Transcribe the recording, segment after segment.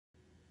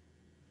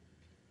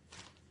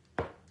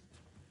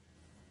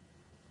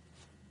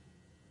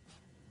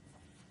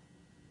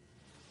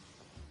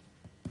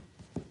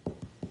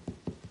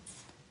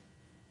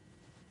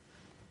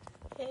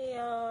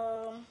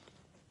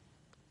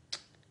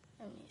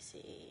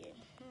see.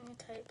 Let me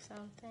type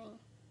something.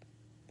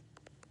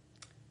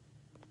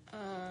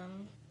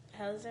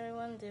 How's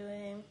everyone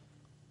doing?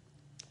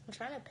 I'm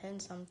trying to pin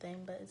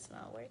something, but it's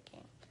not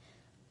working.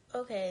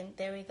 Okay,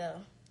 there we go.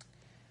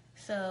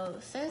 So,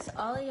 since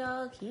all of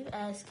y'all keep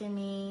asking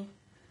me,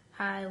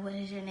 hi, what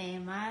is your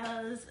name?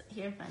 Miles,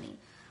 you're funny.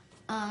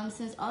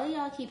 Since all of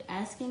y'all keep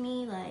asking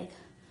me, like,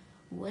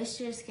 what's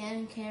your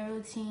skincare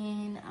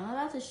routine? I'm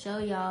about to show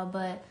y'all,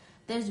 but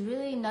there's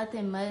really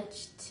nothing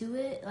much to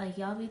it. Like,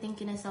 y'all be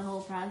thinking it's a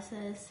whole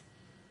process.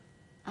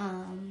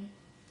 And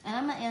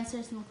I'm gonna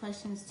answer some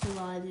questions too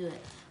while I do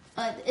it.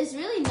 But it's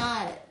really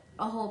not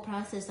a whole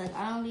process. Like,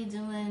 I don't be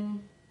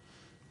doing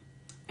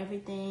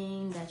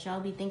everything that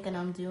y'all be thinking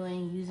I'm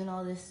doing, using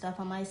all this stuff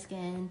on my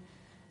skin.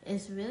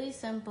 It's really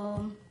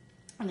simple,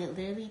 and it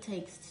literally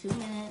takes 2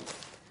 minutes.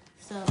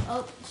 So,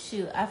 oh,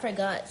 shoot, I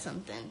forgot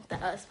something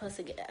that I was supposed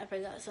to get. I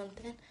forgot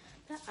something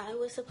that I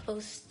was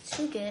supposed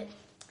to get.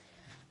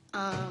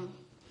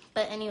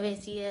 But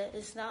anyways, yeah,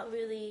 it's not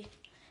really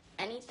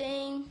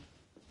anything,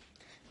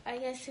 I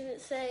guess you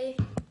would say.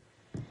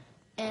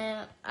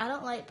 And I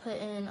don't like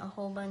putting a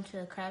whole bunch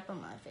of crap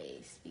on my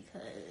face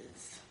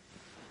because,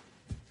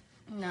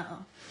 no,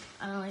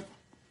 I don't like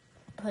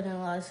putting a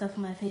lot of stuff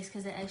on my face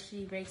because it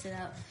actually breaks it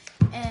out.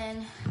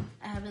 And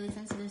I have really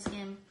sensitive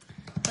skin.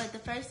 But the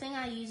first thing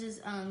I use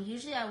is,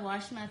 usually I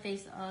wash my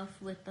face off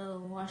with the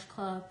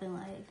washcloth and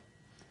like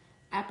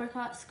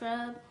apricot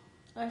scrub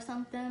or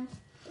something.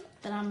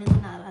 But I'm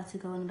really not about to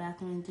go in the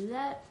bathroom and do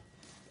that.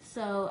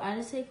 So I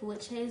just take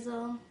witch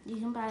hazel. You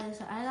can buy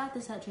this. I got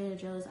this at Trader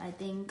Joe's, I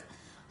think.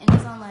 And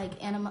it's on like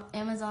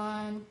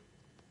Amazon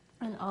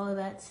and all of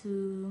that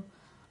too.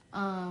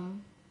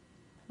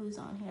 Who's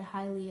on here?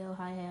 Hi Leo,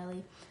 hi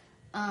Hallie.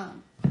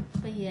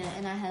 But yeah,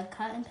 and I have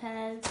cotton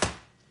pads.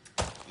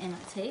 And I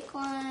take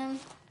one,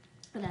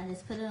 but I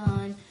just put it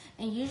on.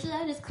 And usually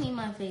I just clean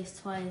my face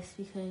twice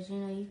because, you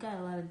know, you got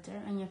a lot of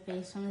dirt on your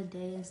face from the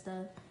day and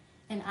stuff.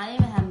 And I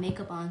didn't even have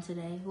makeup on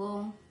today.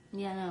 Well,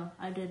 yeah, no,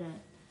 I didn't.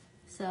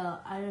 So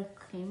I just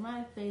clean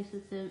my face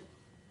with it.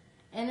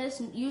 And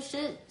you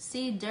should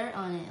see dirt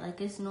on it. Like,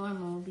 it's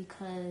normal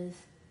because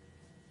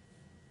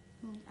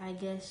I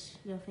guess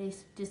your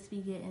face just be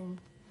getting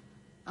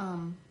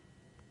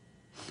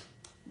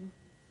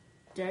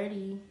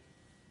dirty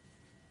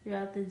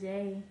throughout the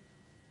day,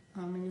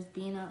 and just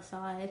being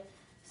outside.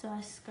 So I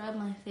scrub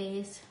my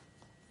face.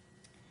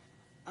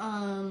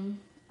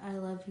 I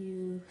love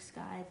you,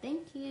 Sky.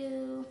 Thank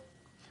you.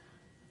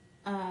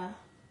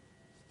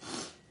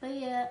 But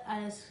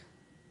yeah,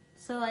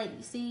 so like,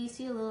 you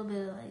see a little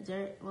bit of like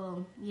dirt.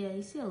 Well, yeah,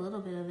 you see a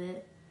little bit of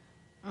it.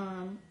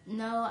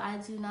 No, I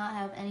do not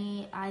have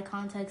any eye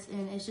contacts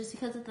in. It's just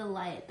because of the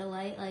light. The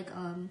light, like,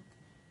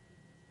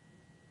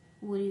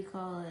 what do you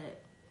call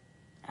it?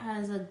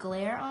 Has a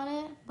glare on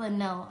it, but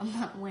no, I'm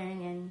not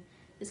wearing any.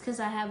 It's because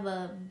I have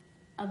a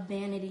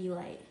vanity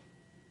light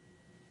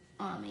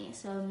on me,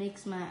 so it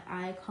makes my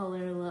eye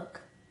color look,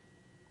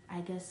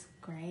 I guess,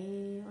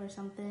 gray or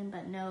something.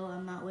 But no,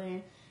 I'm not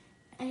wearing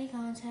any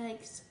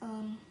contacts.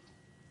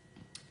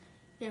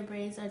 Your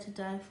braids are to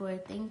die for.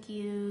 Thank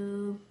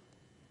you.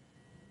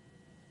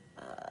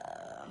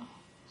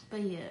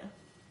 But yeah,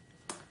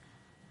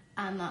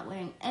 I'm not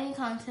wearing any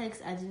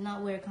contacts. I do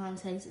not wear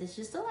contacts. It's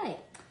just a light.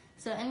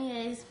 So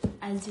anyways,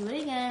 I do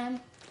it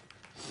again.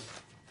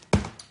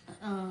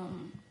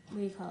 What do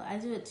you call it? I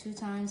do it 2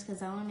 times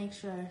because I want to make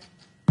sure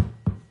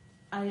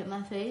I get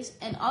my face.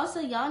 And also,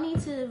 y'all need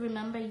to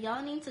remember,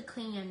 y'all need to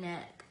clean your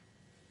neck.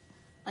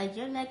 Like,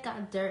 your neck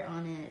got dirt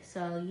on it,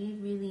 so you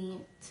really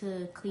need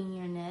to clean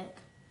your neck.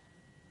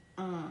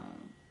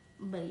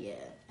 But yeah,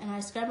 and I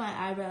scrub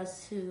my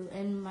eyebrows too,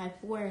 and my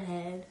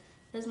forehead,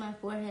 because my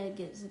forehead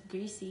gets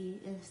greasy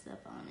and stuff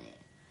on it.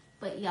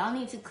 But y'all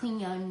need to clean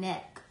your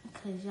neck,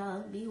 because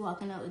y'all be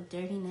walking out with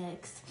dirty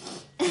necks.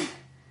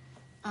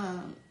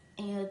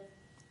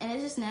 And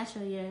it's just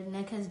natural. Your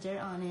neck has dirt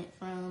on it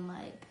from,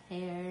 like,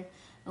 hair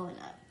and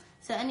whatnot.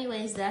 So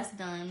anyways, that's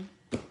done.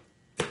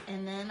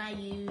 And then I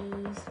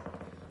use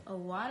a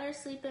water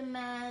sleeping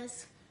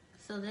mask.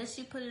 So this,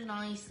 you put it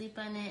on, you sleep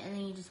on it, and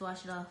then you just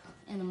wash it off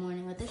in the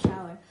morning with a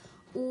shower.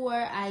 Or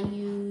I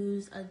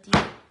use a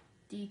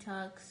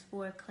Detox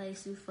for Clay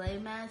Souffle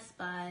mask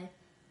by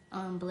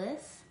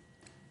Bliss.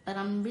 But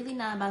I'm really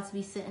not about to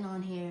be sitting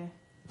on here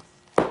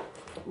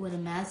with a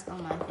mask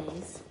on my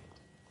face,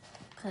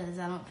 because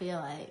I don't feel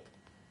like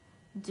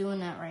doing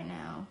that right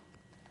now.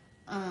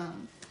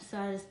 So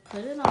I just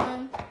put it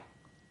on.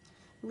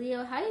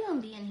 Leo, how you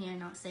gonna be in here and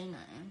not say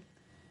nothing?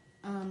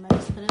 I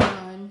just put it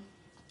on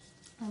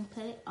and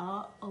put it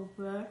all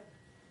over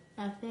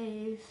my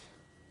face.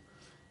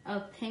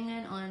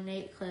 Opinion on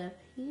Nate Cliff.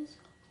 He's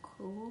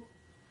cool.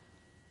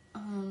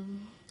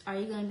 Are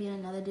you gonna be in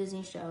another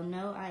Disney show?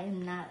 No, I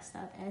am not.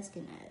 Stop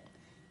asking that.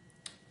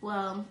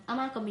 Well, I'm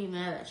not gonna be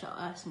mad at y'all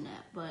asking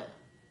that, but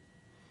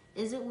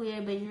is it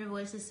weird, but your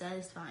voice is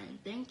satisfying?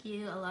 Thank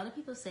you. A lot of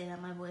people say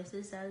that my voice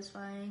is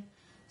satisfying,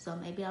 so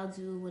maybe I'll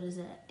do,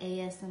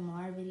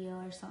 ASMR video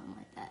or something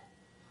like that.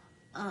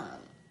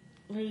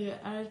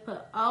 I just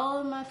put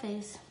all in my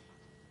face.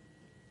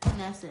 And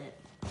that's it.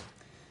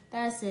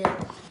 That's it.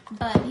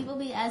 But people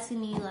be asking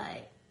me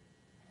like,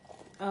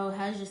 oh,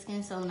 how's your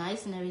skin so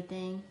nice and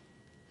everything?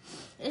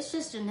 It's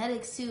just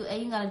genetics too,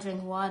 and you gotta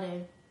drink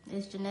water.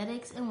 It's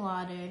genetics and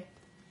water.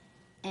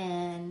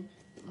 And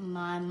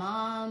my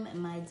mom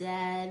and my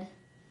dad,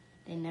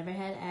 they never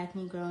had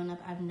acne growing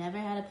up. I've never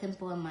had a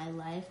pimple in my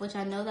life, which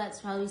I know that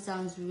probably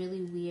sounds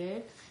really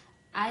weird.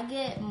 I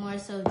get more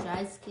so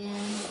dry skin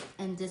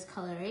and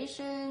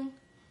discoloration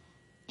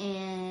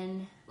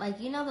and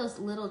like, you know, those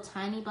little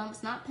tiny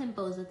bumps, not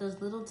pimples, but those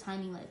little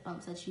tiny like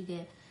bumps that you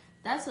get.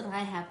 That's what I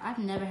have. I've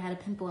never had a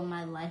pimple in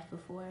my life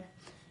before.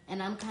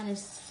 And I'm kind of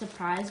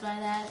surprised by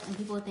that. And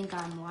people think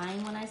I'm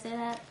lying when I say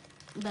that,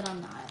 but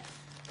I'm not.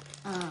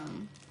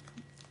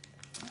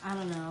 I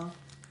don't know.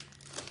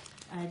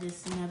 I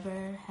just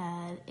never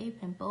had a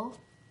pimple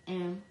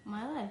in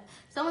my life.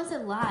 Someone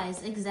said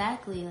lies.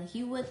 Exactly. Like,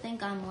 you would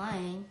think I'm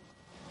lying.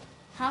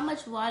 How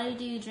much water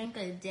do you drink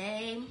a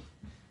day?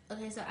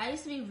 Okay, so I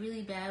used to be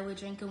really bad with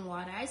drinking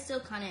water. I still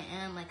kind of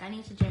am. Like, I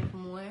need to drink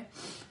more.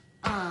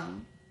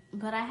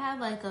 But I have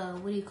like a,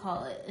 what do you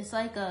call it? It's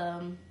like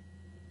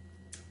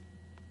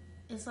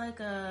just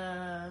like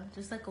a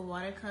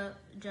water cup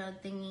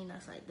jug thingy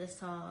that's like this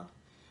tall.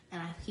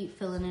 And I keep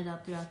filling it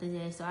up throughout the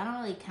day. So I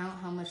don't really count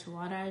how much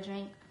water I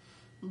drink,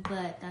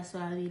 but that's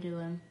what I be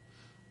doing.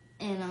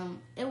 And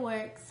it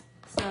works.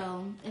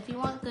 So if you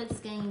want good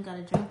skin, you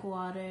gotta drink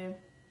water.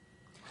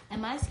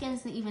 And my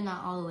skin's even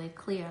not all the way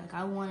clear.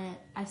 Like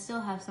I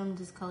still have some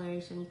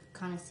discoloration. You can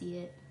kind of see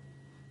it.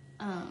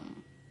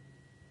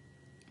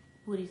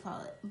 What do you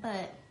call it?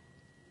 But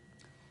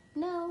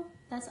no,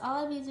 that's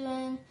all I be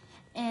doing.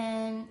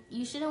 And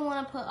you shouldn't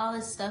want to put all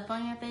this stuff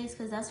on your face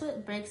because that's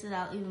what breaks it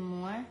out even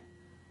more.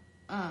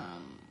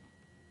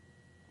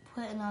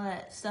 Putting all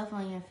that stuff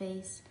on your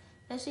face,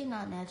 especially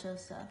not natural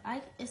stuff.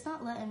 It's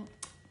not letting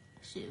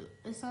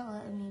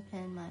me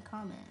pin my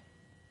comment.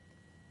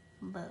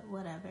 But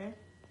whatever.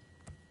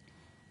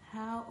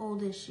 How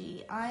old is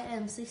she? I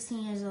am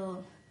 16 years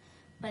old.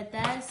 But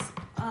that's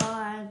all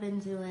I've been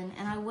doing.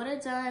 And I would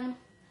have done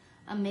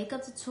a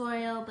makeup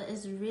tutorial, but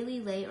it's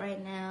really late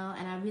right now,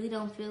 and I really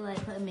don't feel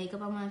like putting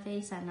makeup on my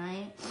face at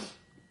night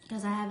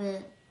because I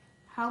haven't.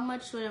 How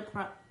much were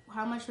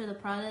the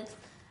products?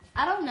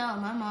 I don't know.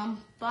 My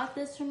mom bought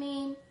this for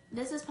me.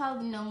 This is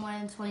probably no more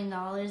than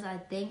 $20, I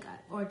think,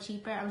 or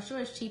cheaper. I'm sure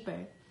it's cheaper.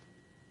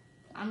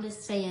 I'm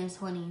just saying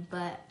 20,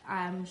 but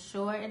I'm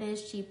sure it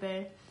is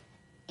cheaper.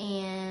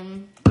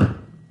 And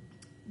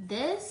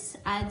this,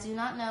 I do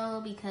not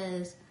know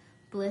because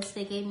Bliss,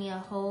 they gave me a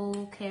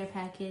whole care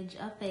package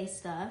of face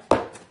stuff.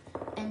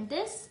 And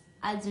this,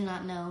 I do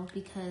not know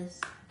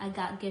because I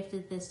got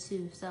gifted this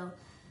too. So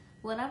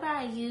whatever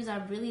I use,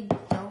 I really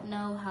don't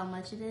know how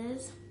much it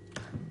is.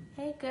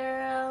 Hey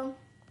girl.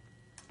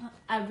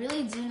 I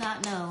really do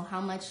not know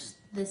how much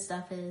this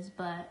stuff is,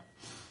 but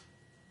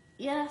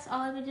yeah, that's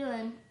all I've been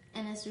doing.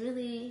 And it's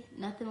really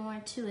nothing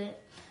more to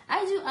it.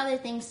 I do other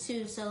things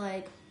too. So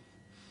like,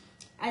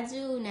 I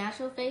do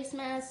natural face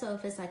masks, so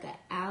if it's like an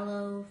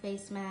aloe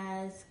face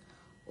mask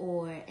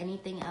or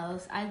anything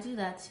else, I do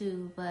that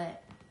too,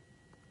 but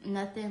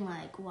nothing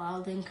like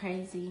wild and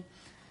crazy.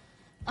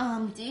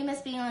 Do you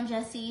miss being on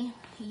Jessie?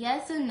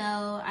 Yes and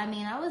no. I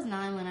mean, I was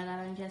 9 when I got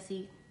on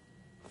Jessie,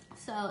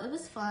 so it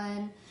was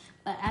fun,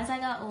 but as I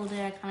got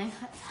older, I kind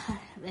of got tired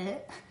of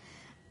it.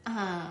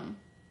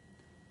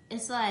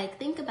 It's like,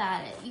 think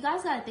about it. You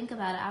guys gotta think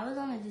about it. I was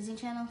on the Disney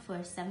Channel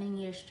for 7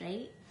 years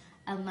straight.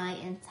 Of my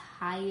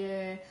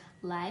entire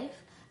life.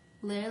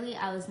 Literally,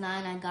 I was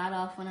 9. I got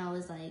off when I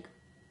was like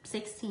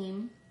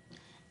 16.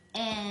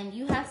 And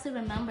you have to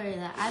remember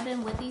that I've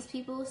been with these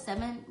people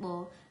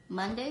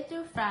Monday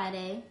through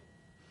Friday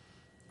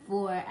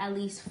for at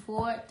least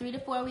 3 to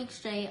 4 weeks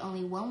straight,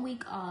 only 1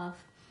 week off,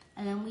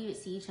 and then we would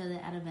see each other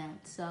at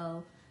events.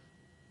 So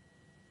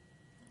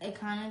it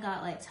kind of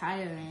got like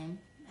tiring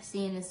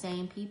seeing the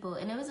same people,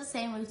 and it was the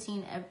same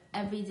routine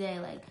every day.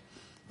 Like,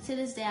 to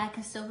this day, I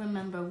can still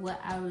remember what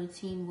our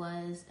routine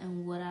was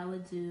and what I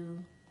would do.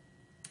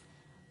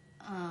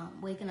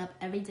 Waking up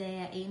every day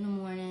at 8 in the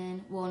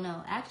morning. Well,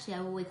 no, actually,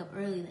 I would wake up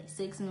early, like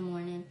 6 in the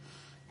morning,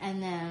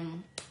 and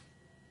then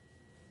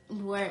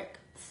work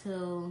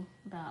till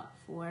about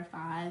 4 or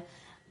 5.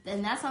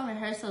 And that's on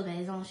rehearsal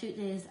days. On shoot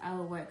days, I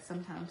would work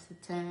sometimes to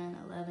 10,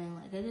 11.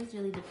 Like, it just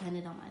really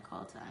depended on my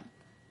call time.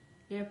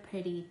 You're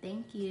pretty.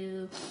 Thank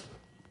you.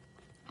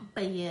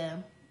 But yeah,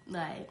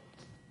 like,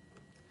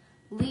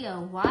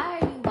 Leo, why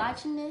are you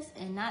watching this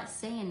and not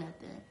saying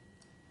nothing?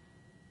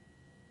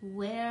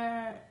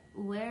 Where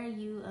are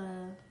you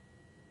a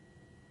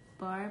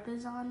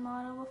Barbizon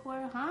model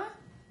before, huh?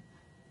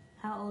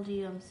 How old are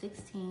you? I'm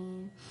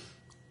 16.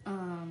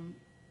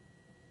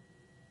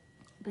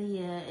 But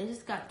yeah, it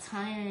just got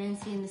tiring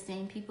seeing the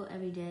same people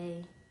every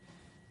day.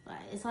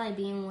 Like, it's like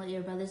being with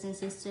your brothers and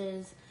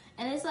sisters.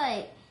 And it's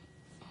like,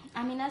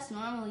 I mean, that's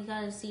normal. You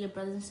gotta see your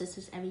brothers and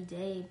sisters every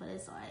day. But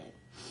it's like,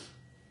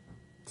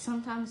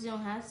 sometimes you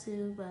don't have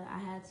to, but I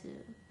had to.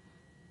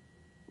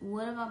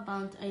 What about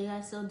Bunked? Are you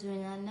guys still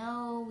doing that?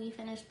 No, we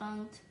finished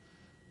Bunked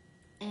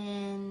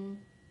in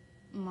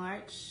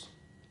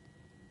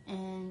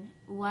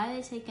Why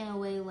they taking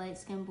away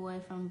light-skinned boy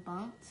from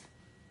Bunked?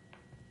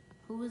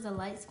 Who was a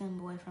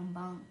light-skinned boy from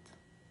Bunked?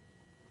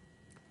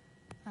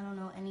 I don't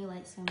know any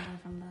light-skinned boy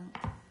from Bunked.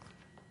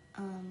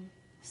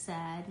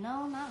 Sad.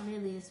 No, not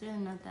really. It's really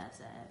not that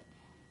sad.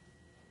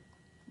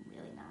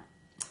 Really not.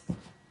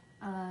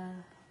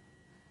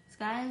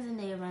 Sky and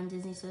Zendaya run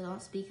Disney, so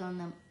don't speak on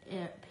them.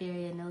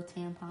 Period. No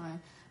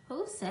tampon.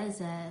 Who says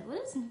that?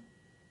 What does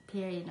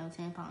period? No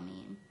tampon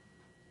mean?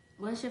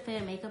 What's your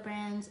favorite makeup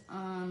brands?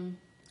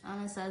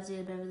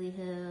 Anastasia, Beverly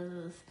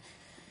Hills.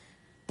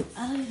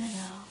 I don't even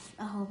know.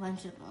 A whole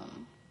bunch of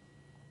them.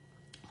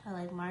 I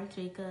like Marc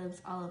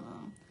Jacobs. All of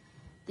them.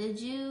 Did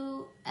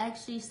you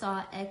actually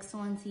saw X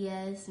once?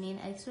 Yes. Me and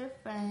X were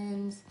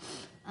friends.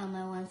 I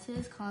went to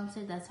his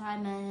concert. That's how I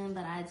met him.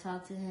 But I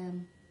talked to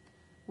him.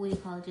 What do you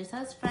call it? Just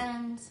as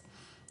friends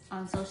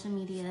on social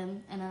media.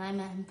 And then I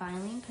met him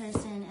finally in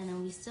person. And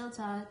then we still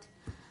talked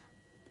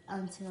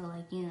until,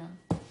 like, you know.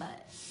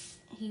 But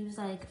he was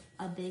like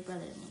a big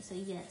brother to me. So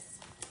yes,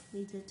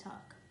 we did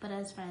talk. But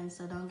as friends.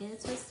 So don't get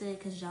it twisted.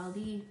 Because y'all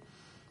be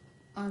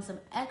on some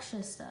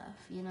extra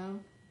stuff, you know.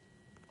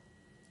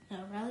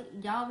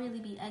 Y'all really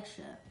be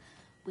extra.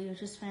 We were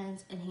just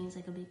friends, and he's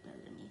like a big brother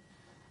to me.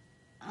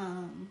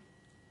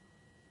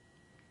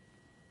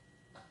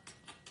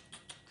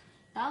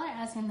 Y'all are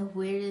asking the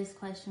weirdest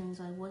questions,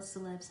 like what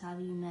celebs have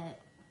you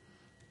met?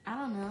 I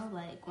don't know.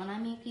 Like when I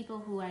meet people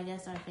who I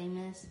guess are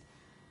famous,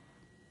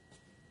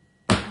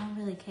 I don't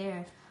really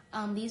care.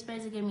 These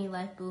birds are giving me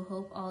life, boo.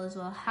 Hope all is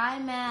well. Hi,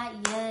 Matt.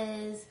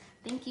 Yes,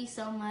 thank you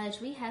so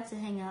much. We have to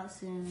hang out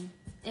soon.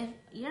 If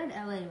you're in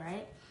LA,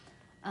 right?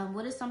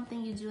 What is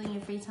something you do in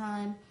your free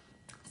time?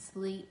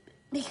 Sleep,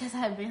 because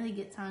I barely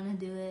get time to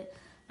do it.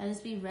 I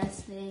just be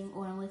resting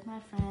or I'm with my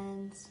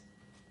friends.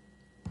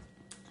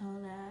 All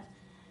that.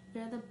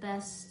 You're the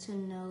best to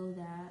know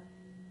that.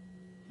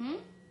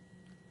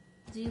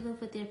 Do you live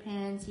with your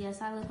parents?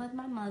 Yes, I live with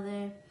my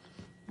mother.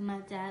 And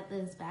my dad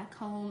lives back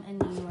home in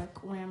New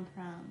York, where I'm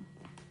from.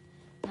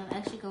 And I'm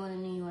actually going to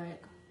New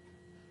York,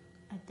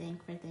 I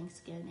think, for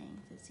Thanksgiving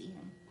to see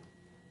him.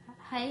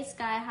 Hi,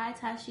 Sky. Hi,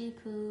 Tashi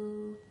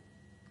Poo.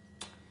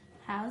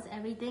 How's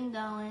everything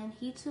going?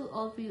 He too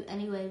old for you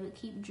anyway, but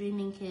keep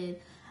dreaming,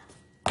 kid.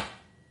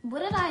 What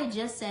did I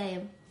just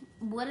say?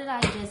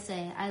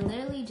 I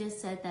literally just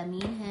said that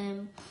me and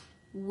him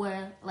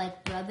were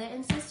like brother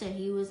and sister.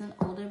 He was an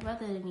older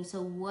brother than me.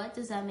 So what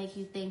does that make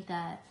you think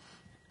that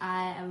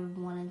I ever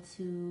wanted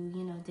to,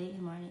 you know, date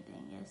him or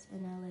anything? Yes,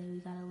 in LA, we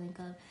gotta link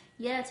up.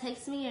 Yeah,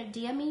 text me or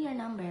DM me your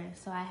number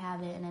so I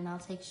have it, and then I'll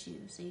text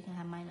you so you can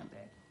have my number.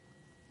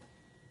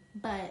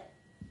 But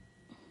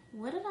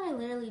what did I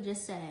literally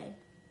just say?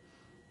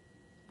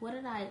 What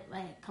did I,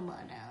 like, come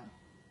on now.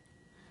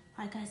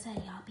 Like I said,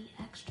 y'all be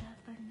extra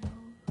for no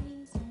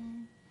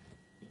reason.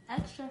 Be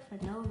extra for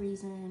no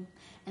reason.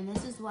 And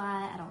this is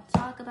why I don't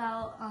talk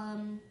about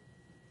him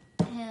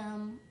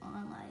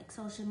on, like,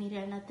 social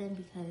media or nothing,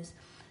 because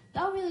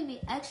y'all really be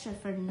extra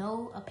for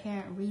no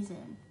apparent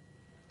reason.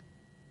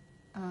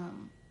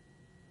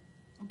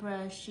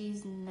 Bruh,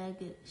 she's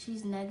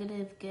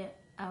negative, get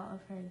out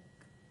of her,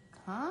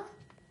 huh?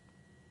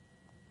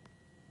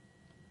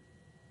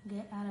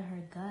 Get out of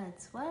her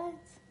guts. What?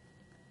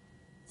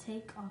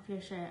 Take off your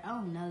shirt.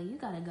 Oh no, you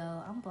gotta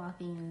go. I'm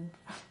blocking you.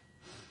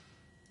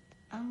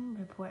 I'm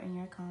reporting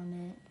your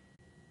comment.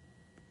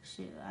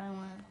 Shoot, I don't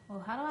want. Well,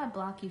 how do I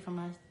block you from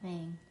my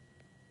thing?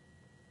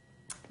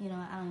 You know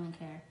what? I don't even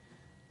care.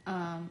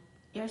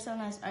 You're so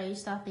nice. Are you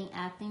stopping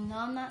acting? No,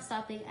 I'm not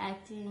stopping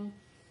acting.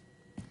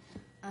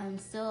 I'm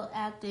still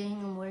acting.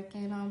 I'm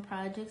working on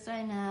projects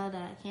right now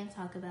that I can't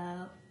talk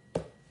about.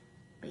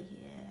 But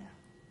yeah.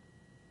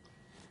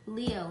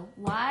 Leo,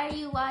 why are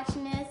you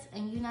watching this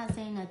and you not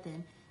saying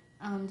nothing?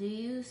 Do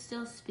you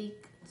still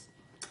speak?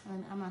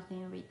 I'm not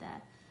going to read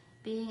that.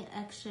 Being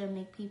extra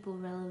make people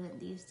relevant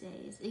these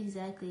days.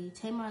 Exactly.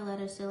 Tamar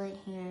letter still ain't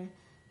here.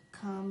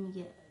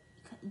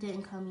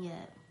 Didn't come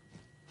yet.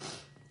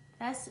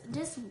 That's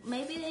just,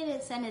 maybe they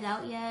didn't send it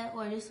out yet,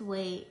 or just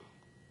wait.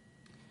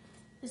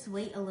 Just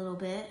wait a little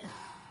bit.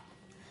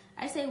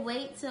 I say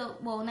wait till,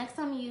 well, next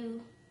time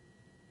you,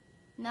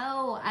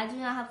 no, I do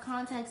not have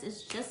contacts.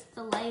 It's just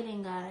the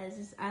lighting,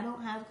 guys. I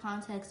don't have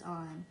contacts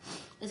on.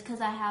 It's because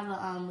I have a,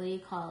 what do you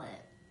call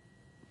it?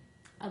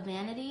 A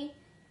vanity,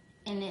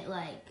 and it,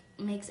 like,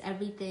 makes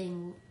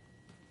everything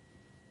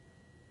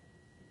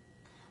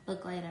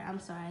look lighter. I'm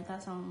sorry. I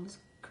thought someone was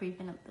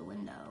creeping up the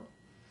window.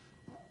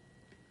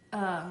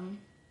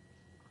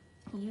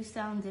 You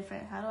sound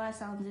different. How do I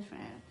sound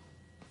different?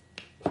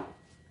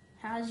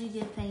 How did you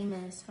get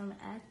famous? From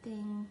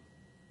acting.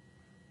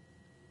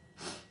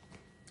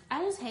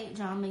 I just hate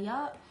drama,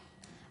 y'all.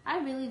 I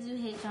really do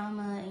hate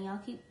drama, and y'all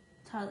keep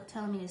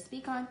telling me to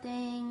speak on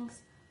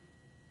things.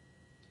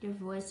 Your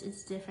voice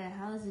is different.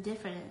 How is it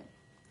different?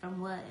 From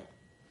what?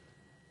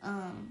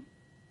 I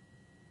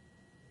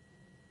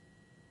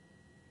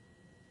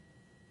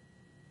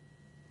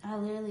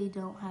literally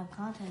don't have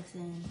contacts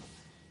in.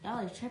 Y'all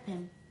are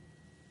tripping.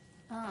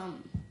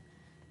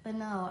 But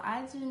no,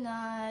 I do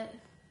not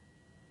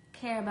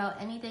care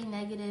about anything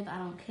negative. I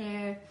don't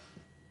care.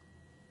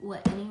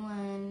 what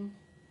anyone,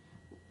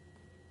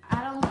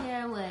 I don't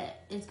care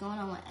what is going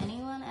on with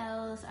anyone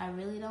else. I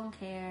really don't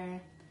care.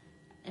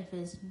 If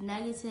it's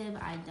negative,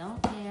 I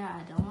don't care.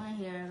 I don't want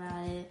to hear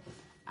about it.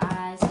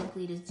 I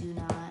simply just do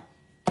not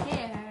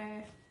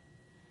care.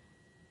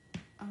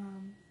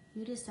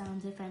 You just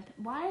sound different.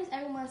 Why is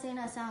everyone saying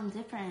I sound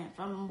different?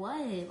 From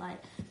what?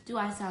 Like, do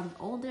I sound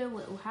older?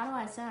 How do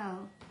I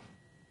sound?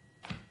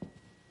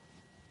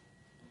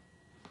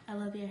 I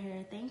love your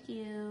hair. Thank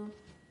you.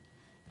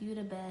 You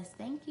the best.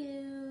 Thank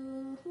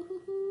you.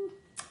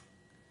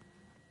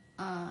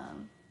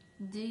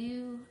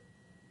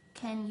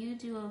 Can you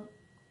do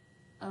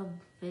a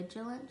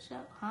vigilant show?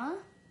 Huh?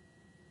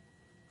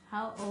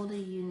 How old are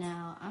you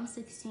now? I'm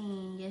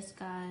 16. Yes,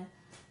 Skai.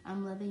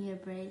 I'm loving your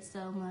braids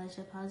so much.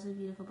 A positive,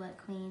 beautiful black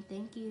queen.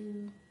 Thank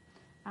you.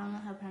 I don't know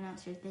how to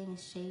pronounce your thing.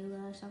 It's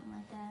Shayla or something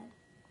like that.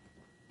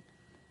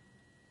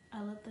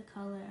 I love the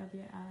color of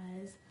your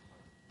eyes.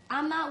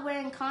 I'm not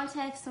wearing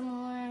contacts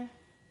anymore.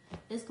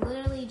 It's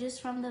literally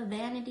just from the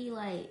vanity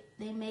light.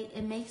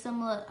 It makes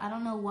them look, I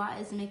don't know why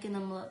it's making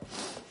them look,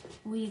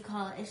 what do you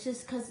call it? It's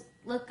just because,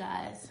 look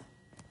guys.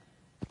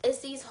 It's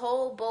these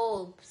whole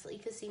bulbs. You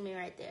can see me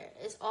right there.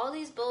 It's all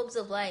these bulbs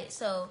of light.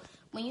 So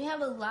when you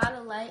have a lot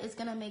of light, it's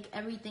going to make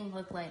everything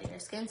look lighter. Your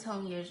skin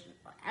tone,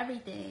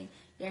 everything.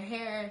 Your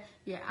hair,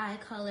 your eye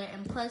color.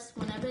 And plus,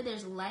 whenever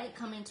there's light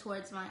coming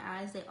towards my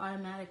eyes, they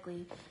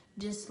automatically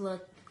just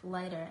look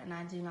lighter. And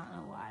I do not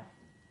know why.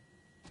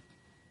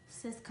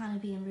 Sis kind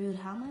of being rude.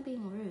 How am I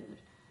being rude?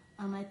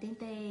 I think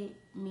they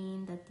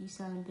mean that you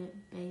sound a bit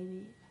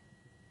baby.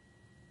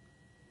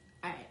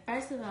 Alright,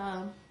 first of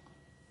all,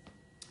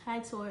 hi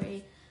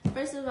Tori.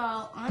 First of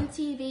all, on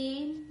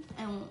TV,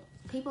 and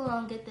people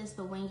don't get this,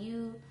 but when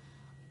you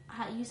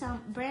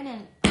sound,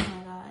 Brandon, oh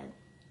my god.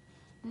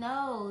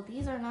 No,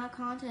 these are not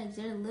contacts.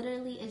 They're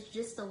literally, it's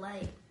just a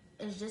light.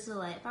 It's just a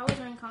light. If I was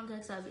wearing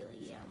contacts, I'd be like,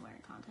 yeah, I'm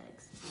wearing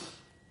contacts.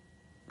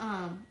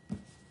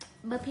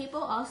 But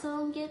people also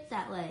don't get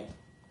that, like,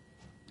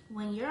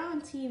 when you're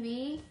on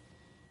TV,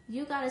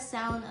 you gotta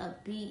sound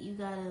upbeat. You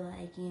gotta,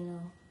 like, you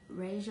know,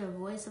 raise your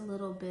voice a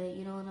little bit.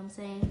 You know what I'm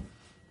saying?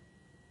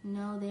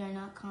 No, they are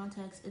not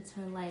contacts. It's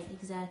her light.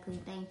 Exactly.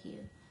 Thank you.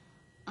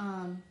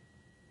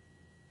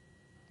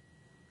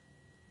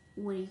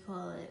 What do you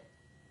call it?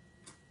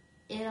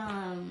 You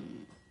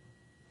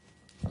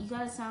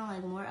gotta sound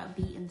like more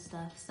upbeat and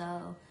stuff.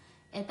 So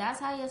if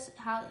that's how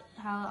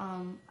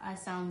I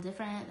sound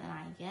different, then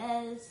I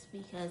guess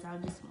because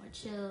I'm just more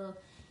chill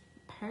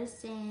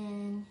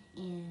person,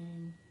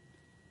 and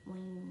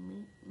when you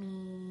meet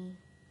me,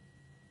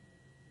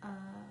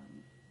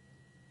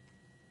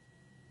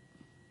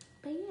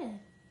 but yeah.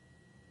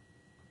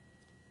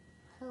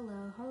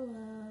 Hello,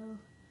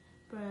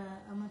 bruh.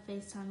 I'm gonna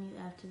FaceTime you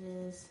after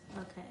this.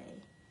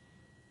 Okay.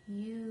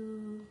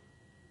 You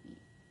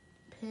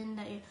pin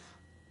that you.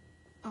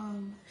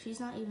 She's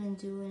not even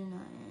doing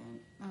nothing.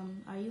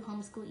 Are you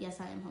homeschooled? Yes,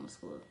 I am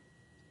homeschooled.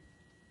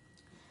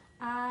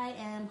 I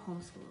am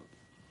homeschooled.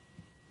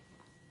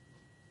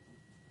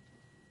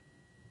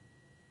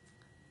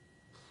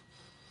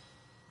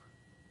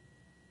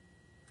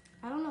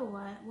 I don't know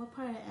what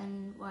part of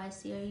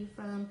NYC are you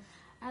from?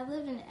 I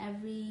live in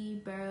every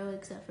borough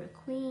except for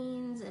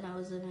Queens, and I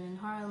was living in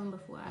Harlem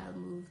before I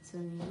moved to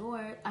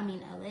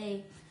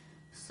LA.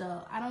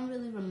 So I don't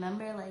really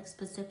remember like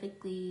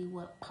specifically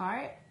what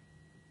part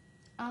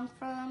I'm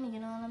from, you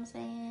know what I'm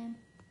saying?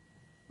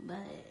 But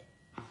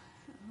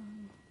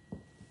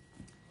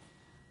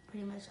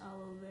pretty much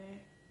all over.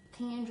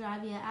 Can you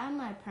drive yet? I have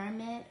my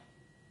permit,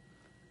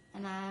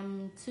 and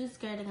I'm too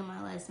scared to get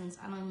my license.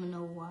 I don't even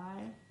know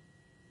why.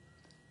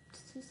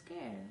 Just too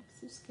scared.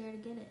 Too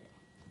scared to get it.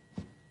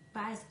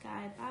 Bye,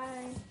 Sky.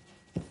 Bye.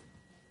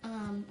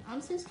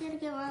 I'm too scared to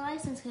get my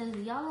license because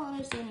y'all don't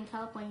understand in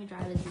California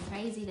drivers be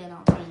crazy. They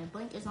don't turn their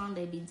blinkers on.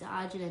 They be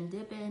dodging and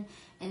dipping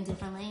in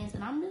different lanes.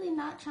 And I'm really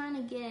not trying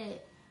to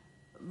get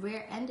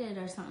rear-ended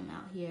or something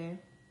out here.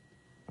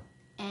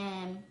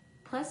 And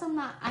plus I'm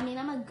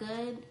a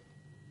good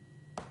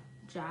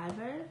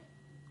driver.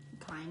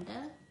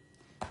 Kinda.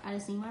 I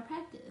just need more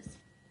practice.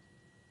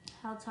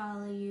 How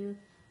tall are you?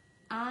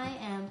 I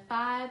am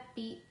 5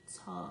 feet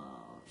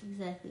tall.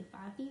 Exactly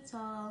 5 feet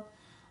tall.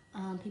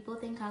 People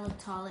think I look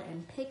taller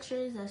in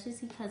pictures. That's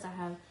just because I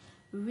have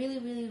really,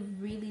 really,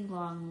 really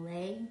long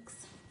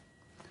legs.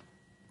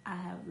 I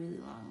have really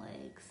long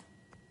legs.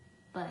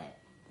 But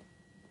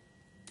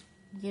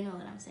you know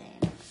what I'm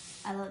saying.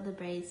 I love the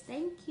braids.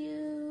 Thank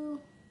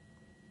you.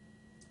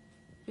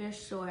 You're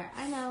short.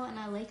 I know, and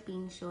I like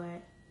being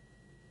short.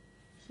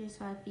 She's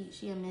 5 feet.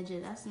 She a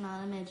midget. That's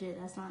not a midget.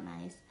 That's not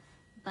nice.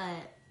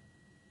 But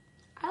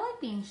I like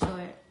being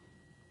short.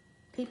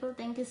 People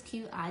think it's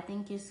cute. I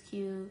think it's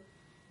cute.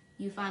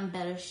 You find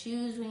better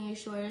shoes when you're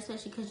shorter,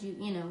 especially because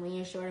when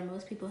you're shorter,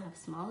 most people have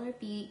smaller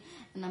feet.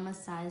 And I'm a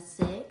size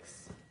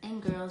 6 in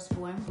girls,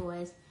 4 in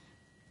boys.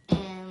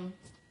 And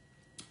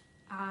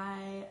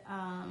I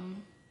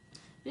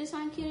just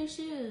find cuter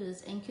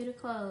shoes and cuter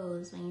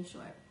clothes when you're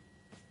short.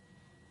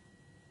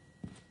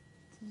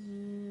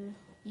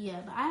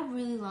 Yeah, but I have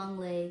really long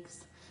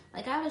legs.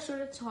 Like, I have a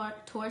shorter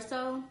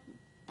torso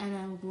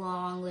and a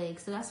long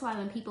legs. So that's why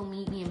when people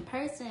meet me in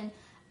person,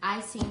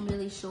 I seem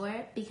really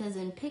short. Because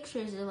in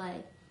pictures, they're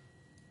like,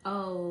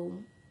 oh,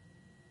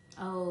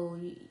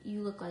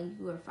 you look like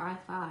you were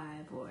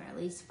 5'5", or at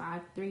least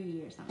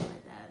 5'3", or something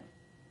like that.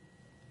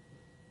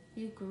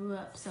 You grew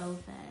up so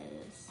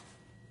fast.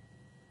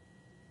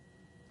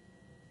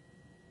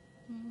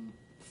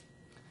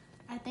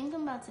 I think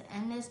I'm about to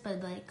end this,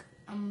 but like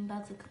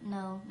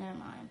no, never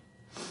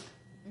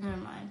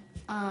mind.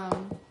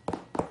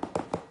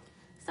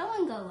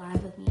 Someone go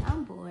live with me.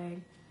 I'm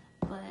bored,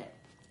 but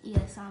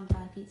yes, I'm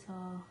 5 feet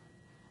tall.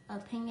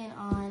 Opinion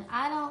on: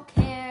 I don't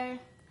care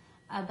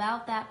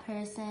about that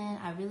person.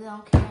 I really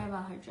don't care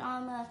about her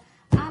drama.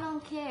 I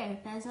don't care.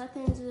 That has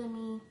nothing to do with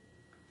me.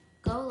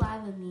 Go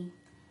live with me.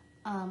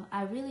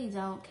 I really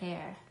don't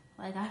care.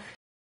 Like I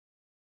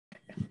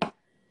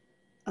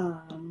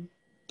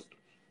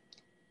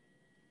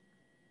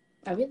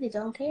really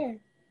don't care.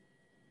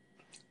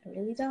 I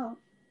really don't.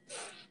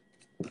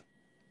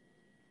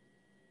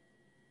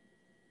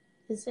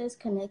 It says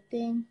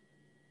connecting.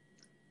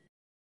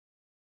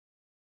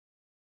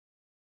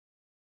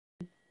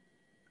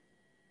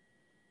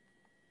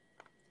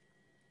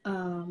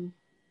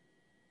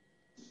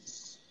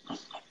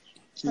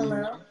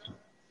 Hello?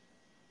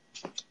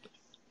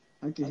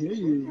 I can hear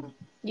you.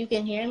 You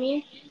can hear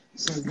me?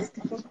 So what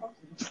the fuck?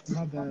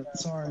 My bad.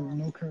 Sorry,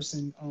 no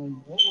cursing.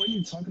 What were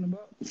you talking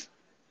about?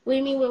 What do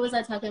you mean, what was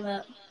I talking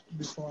about?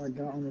 Before I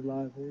got on the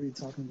live, what were you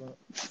talking about?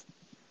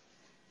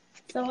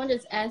 Someone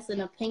just asked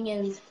an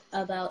opinion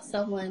about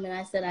someone, and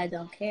I said I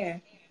don't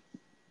care.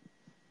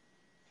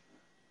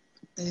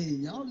 Hey,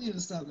 y'all need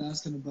to stop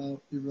asking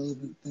about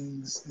irrelevant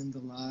things in the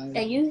live.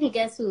 And you can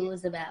guess who it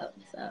was about,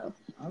 so.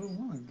 I don't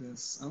want to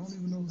guess. I don't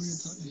even know who you're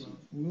talking about.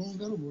 We don't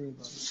gotta worry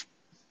about it.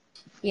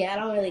 Yeah, I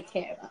don't really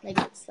care about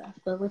negative stuff,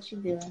 but what you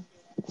doing?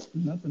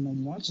 Nothing.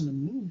 I'm watching a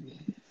movie.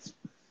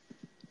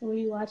 What are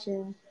you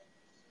watching?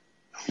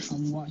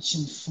 I'm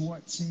watching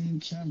 14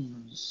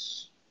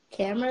 Cameras.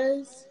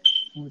 Cameras?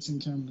 14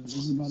 Cameras. This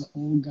is about an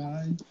old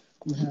guy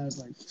who has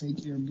like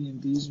fake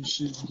Airbnbs and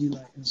shit. And he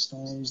like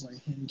installs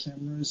like hidden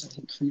cameras and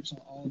he creeps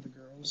on all the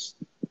girls.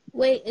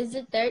 Wait, is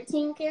it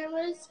 13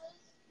 cameras?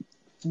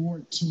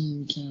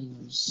 14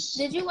 cameras.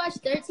 Did you watch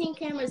 13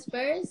 cameras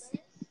first?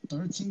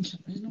 13 cameras?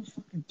 Ain't no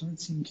fucking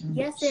 13 cameras.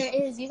 Yes, there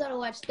is. You gotta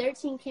watch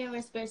 13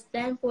 cameras first,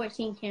 then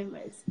 14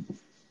 cameras.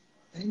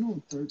 Ain't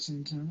no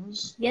 13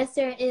 cameras. Yes,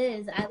 there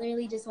is. I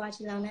literally just watched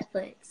it on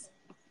Netflix.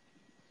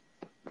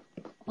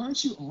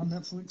 Aren't you on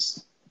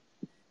Netflix?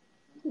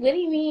 What do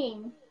you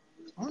mean?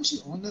 Aren't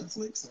you on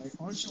Netflix? Like,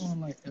 aren't you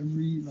on like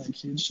every like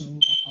kid show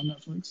on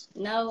Netflix?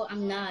 No,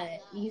 I'm not.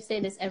 You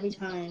say this every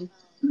time.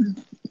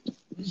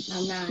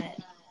 I'm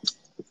not.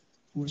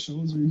 What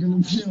shows are you gonna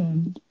be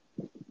on?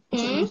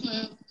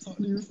 Talk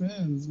to your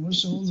fans. What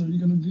shows are you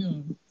gonna be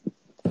on?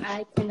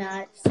 I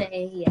cannot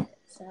say yet,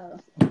 so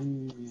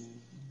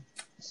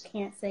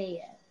can't say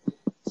yet.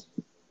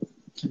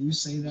 Can you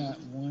say that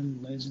one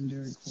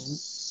legendary quote?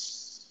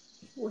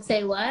 We'll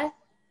say what?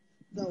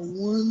 That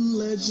one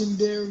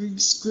legendary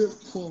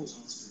script quote.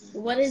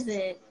 What is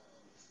it?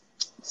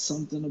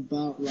 Something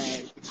about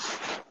like,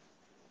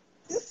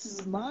 this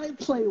is my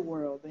play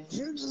world and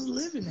you're just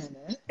living in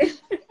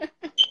it.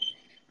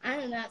 I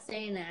am not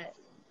saying that.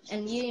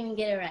 And you didn't even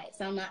get it right,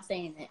 so I'm not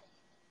saying it.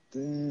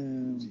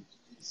 Damn.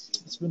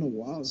 It's been a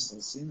while since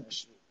I've seen that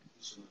shit.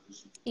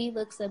 He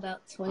looks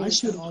about 20. I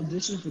should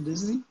audition for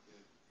Disney?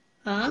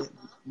 Huh?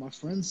 My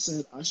friend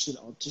said I should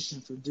audition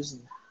for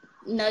Disney.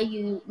 No,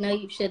 you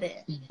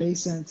shouldn't.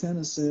 Bass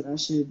Antenna said I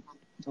should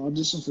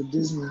audition for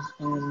Disney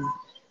and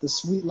the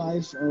sweet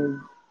life of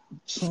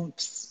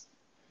Trunks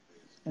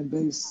and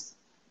Bass.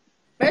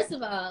 First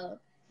of all,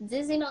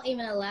 Disney don't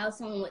even allow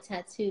someone with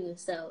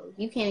tattoos, so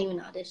you can't even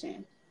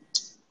audition.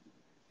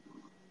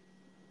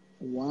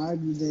 Why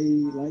do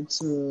they like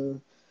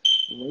to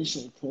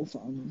racial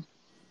profile me?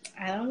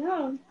 I don't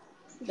know.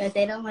 But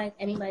they don't like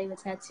anybody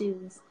with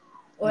tattoos.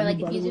 Or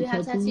Anybody like if you do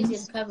have tattoos, you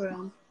can cover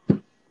them.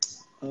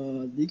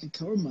 You can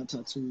cover my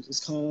tattoos. It's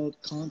called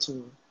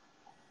contour.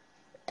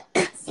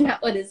 That's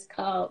not what it's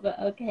called, but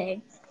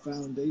okay.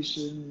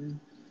 Foundation.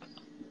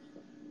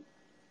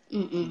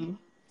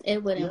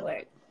 It wouldn't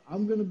work.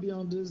 I'm gonna be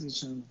on Disney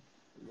Channel.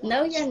 Wow.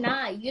 No, you're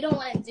not. You don't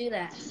want to do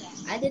that.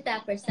 I did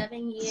that for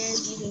 7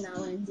 years. You do not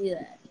want to do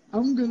that.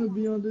 I'm gonna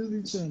be on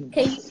Disney Channel.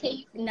 Can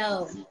you?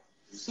 No.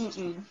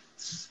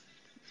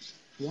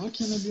 Why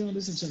can't I be on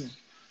Disney Channel?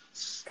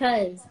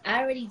 Because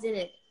I already did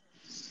it.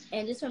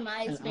 And just from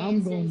my experiences. And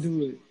I'm gonna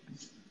do it.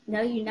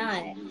 No, you're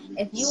not.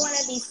 If you want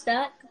to be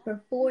stuck for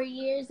 4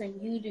 years, then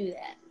you do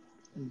that.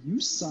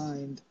 You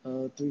signed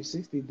a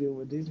 360 deal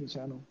with Disney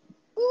Channel.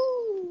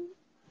 Ooh.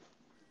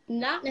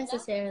 Not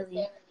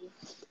necessarily.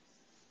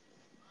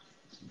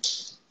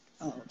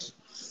 Oh,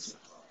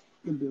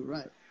 you'll be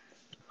right.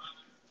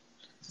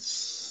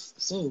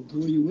 So,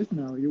 who are you with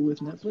now? You're with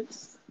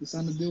Netflix? You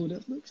signed a deal with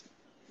Netflix?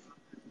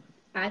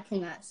 I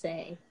cannot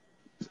say.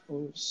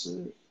 Oh,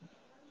 shit.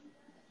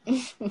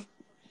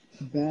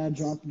 Bad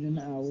dropping in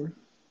an hour.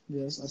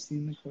 Yes, I've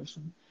seen the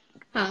question.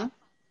 Huh?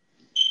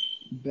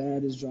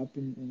 Bad is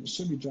dropping, and it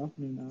should be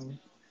dropping in an hour.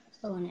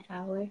 Oh, in an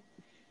hour.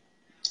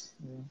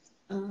 Yeah.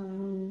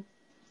 Um,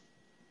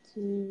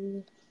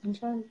 to I'm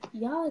trying.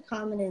 Y'all are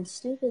commenting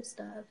stupid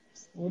stuff.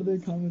 What are they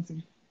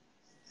commenting?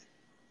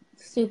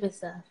 Stupid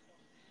stuff.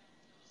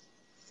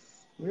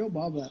 Where your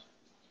Bob at?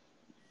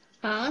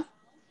 Huh?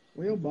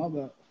 Where your Bob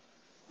at?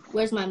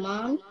 Where's my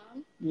mom?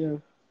 Yeah,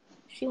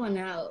 She went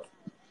out.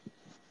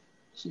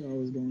 she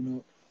always going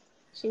up.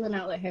 She went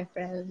out with her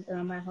friends and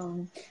I'm at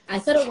home. I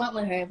could have went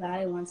with her, but I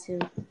didn't want to.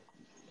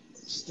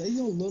 Stay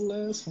your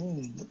little ass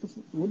home. What the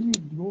fuck? What are you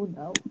going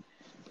out?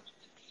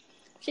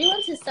 She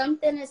went to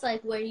something. It's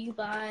like where you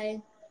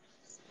buy.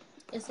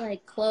 It's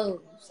like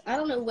clothes. I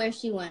don't know where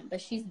she went,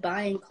 but she's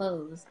buying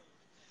clothes.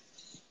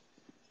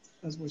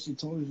 That's what she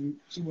told you.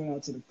 She went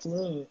out to the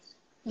club.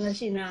 No,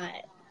 she's not.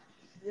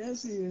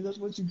 Yes, he is. That's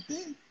what you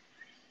think.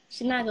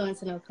 She's not going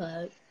to no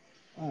club.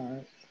 All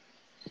right.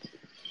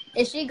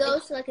 If she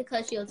goes to like a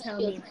club, she'll tell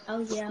me like, "Oh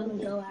yeah, I'm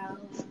gonna go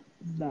out."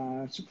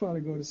 Nah, she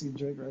probably go to see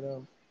Drake right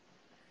now.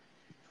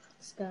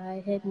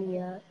 Sky, hit me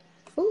up.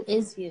 Who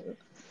is you?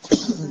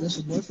 That's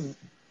your boyfriend.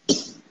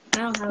 I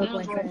don't have a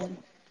boyfriend.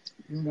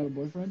 You don't got a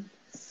boyfriend?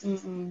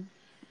 Mm-mm.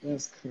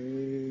 That's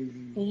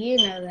crazy. You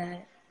know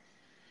that.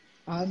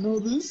 I know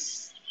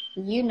this.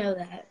 You know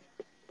that.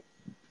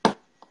 I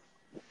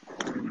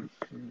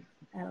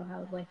don't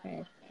have a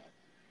boyfriend.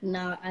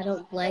 No, I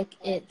don't like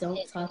it.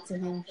 Don't talk to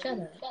him. Shut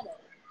up.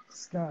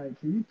 Sky,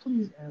 can you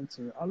please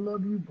answer? I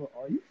love you, but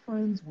are you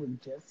friends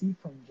with Jesse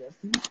from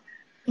Jesse?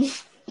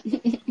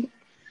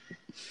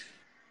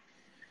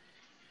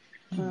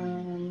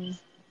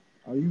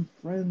 Are you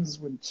friends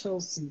with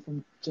Chelsea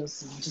from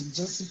Jesse?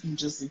 Jesse from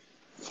Jesse.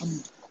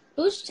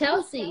 Who's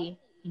Chelsea?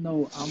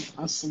 No,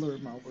 I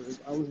slurred my words.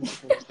 I wasn't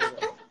supposed to say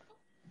that.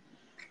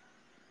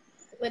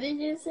 What did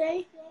you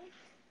say?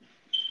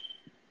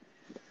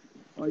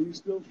 Are you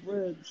still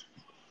friends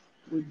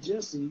with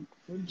Jesse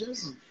from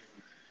Jesse?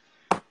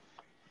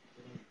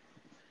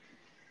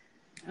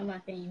 I'm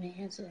not gonna even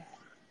answer that.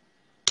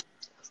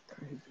 That's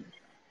crazy.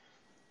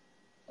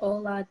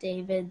 Hola,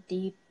 David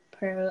D.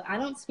 Pearl. I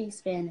don't speak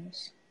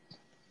Spanish.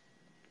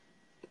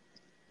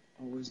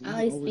 Always, I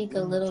only always speak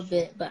a little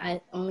bit, but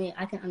I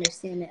can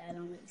understand it. I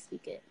don't really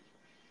speak it.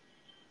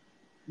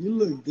 You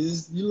look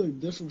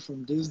different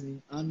from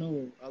Disney. I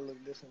know I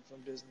look different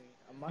from Disney.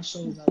 My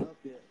show's not up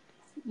yet.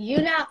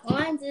 You're not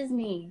on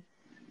Disney.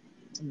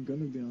 I'm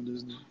gonna be on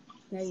Disney.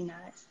 No, you're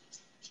not.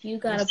 You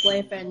got a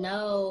boyfriend?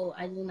 No,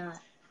 I do not.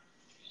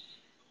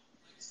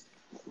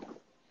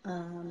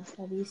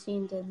 Have you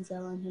seen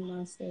Denzel and him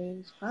on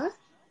stage? Huh?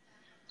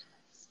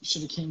 You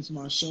should have came to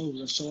my show.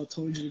 The show I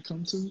told you to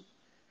come to.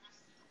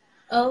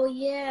 Oh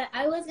yeah,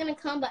 I was gonna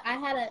come, but I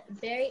had a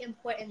very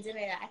important dinner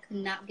that I could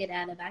not get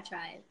out of. I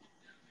tried.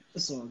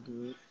 It's all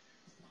good.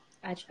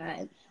 I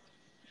tried.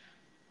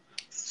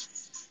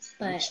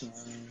 But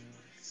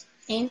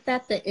ain't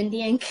that the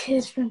Indian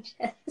kid from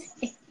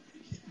Jesse?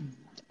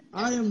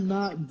 I am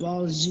not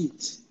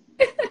Baljit.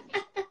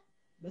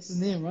 That's his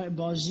name, right?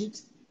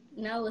 Baljit?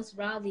 No, it's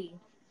Robbie.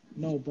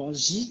 No,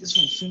 Baljit is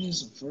from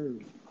Phineas and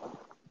Ferb.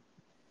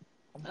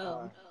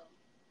 Oh.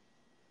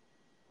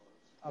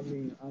 I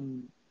mean,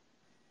 I'm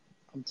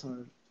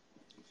tired.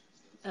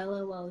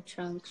 LOL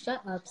Trunk.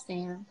 Shut up,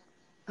 Sam.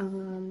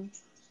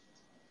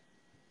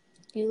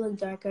 You look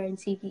darker in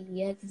TV.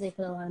 Yeah, because they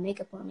put a lot of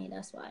makeup on me.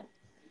 That's why.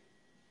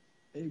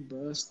 Hey,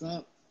 bro,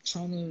 stop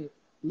trying to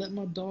let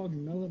my dog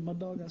melon. My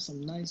dog got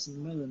some nice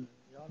melanin.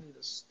 Y'all need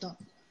to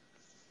stop.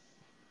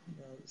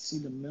 Y'all see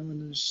the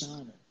melanin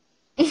shining.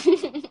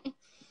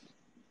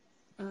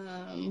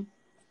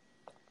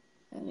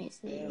 Let me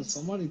see. Yeah,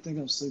 somebody think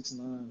I'm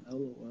 6'9".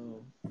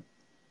 LOL.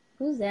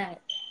 Who's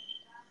that?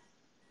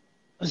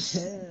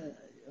 Yeah,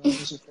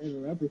 what's your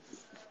favorite rapper?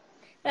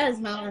 That is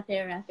not my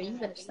favorite rapper. You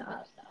better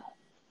stop.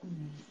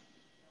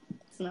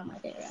 It's not my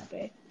favorite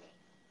rapper.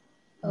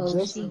 Oh,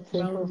 Jesse, she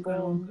take her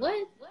grown. phone.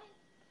 What?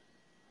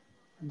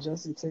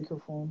 Jesse, take her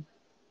phone.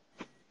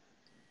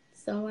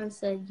 Someone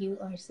said you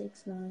are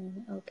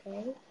 6'9".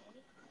 Okay.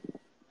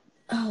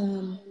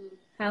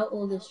 How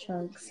old is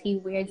Trunks? He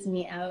weirds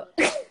me out.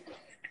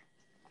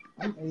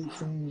 I'm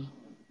 18.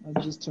 I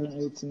just turned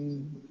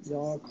 18.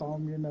 Y'all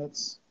calm your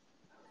nuts.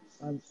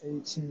 I'm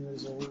 18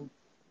 years old.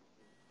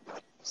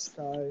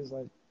 Sky is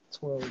like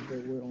 12,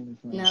 but we're only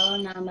friends. No,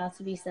 I'm not. I'm about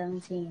to be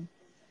 17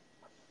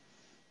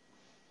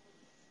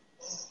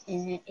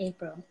 in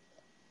April.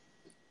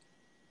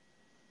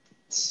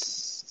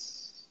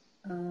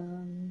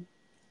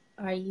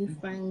 Are you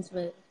friends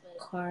with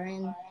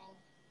Karin?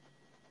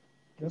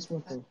 Guess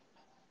what, though?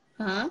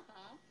 Huh?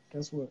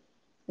 Guess what?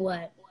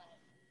 What?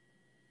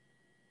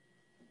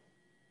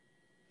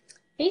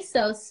 He's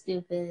so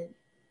stupid.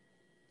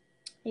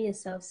 He is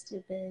so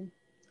stupid.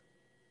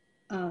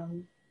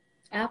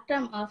 After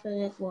I'm off of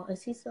it, well,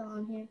 is he still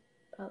on here?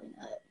 Probably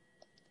not.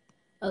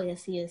 Oh,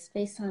 yes, he is.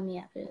 FaceTime me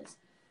after this.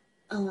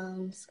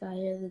 Sky,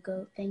 you're the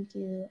GOAT. Thank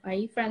you. Are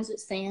you friends with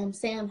Sam?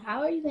 Sam,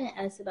 how are you going to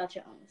ask about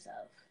your own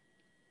self?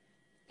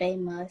 They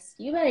must.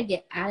 You better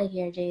get out of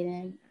here,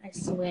 Jaden. I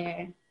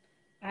swear.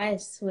 I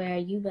swear,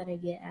 you better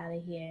get out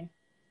of here.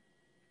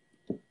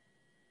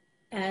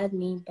 Add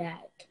me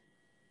back.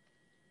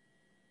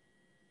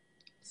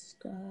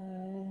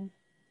 Sky.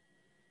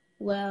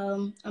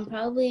 Well, I'm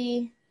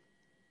probably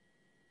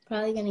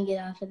gonna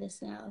get off of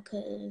this now,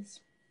 cause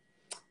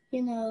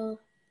you know.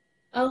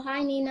 Oh,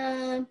 hi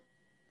Nina.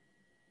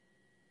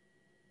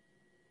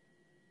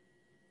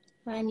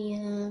 Hi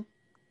Nina.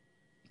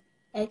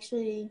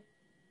 Actually,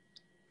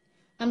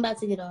 I'm about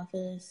to get off of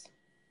this,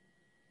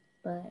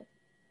 but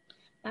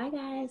bye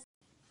guys.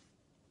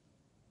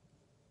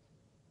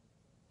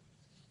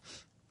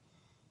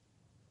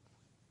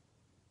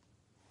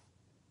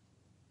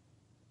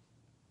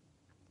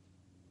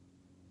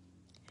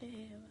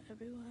 Hey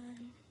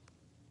everyone.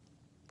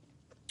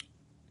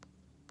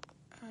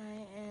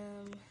 I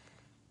am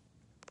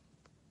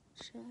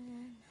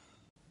chilling.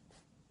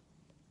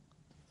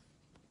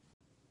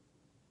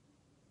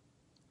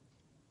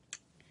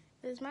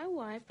 Is my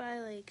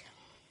Wi-Fi like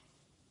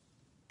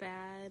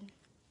bad?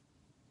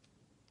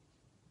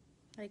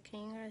 Like,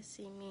 can you guys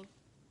see me?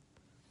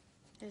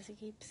 Does it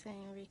keep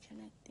saying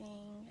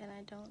reconnecting and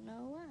I don't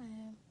know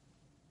why?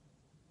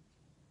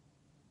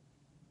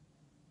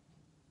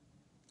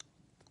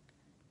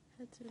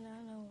 I do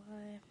not know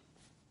why.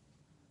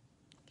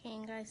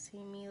 Can you guys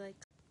see me? Like,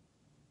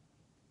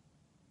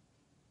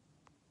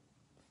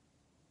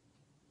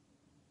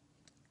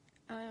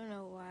 I don't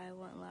know why I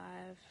went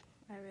live.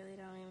 I really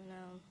don't even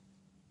know.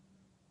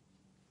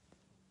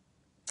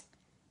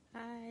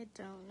 I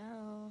don't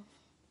know.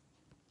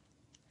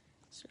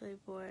 It's really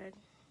bored.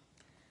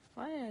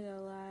 Why did I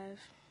go live?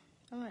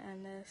 I'm gonna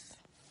end this.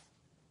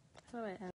 How do I end?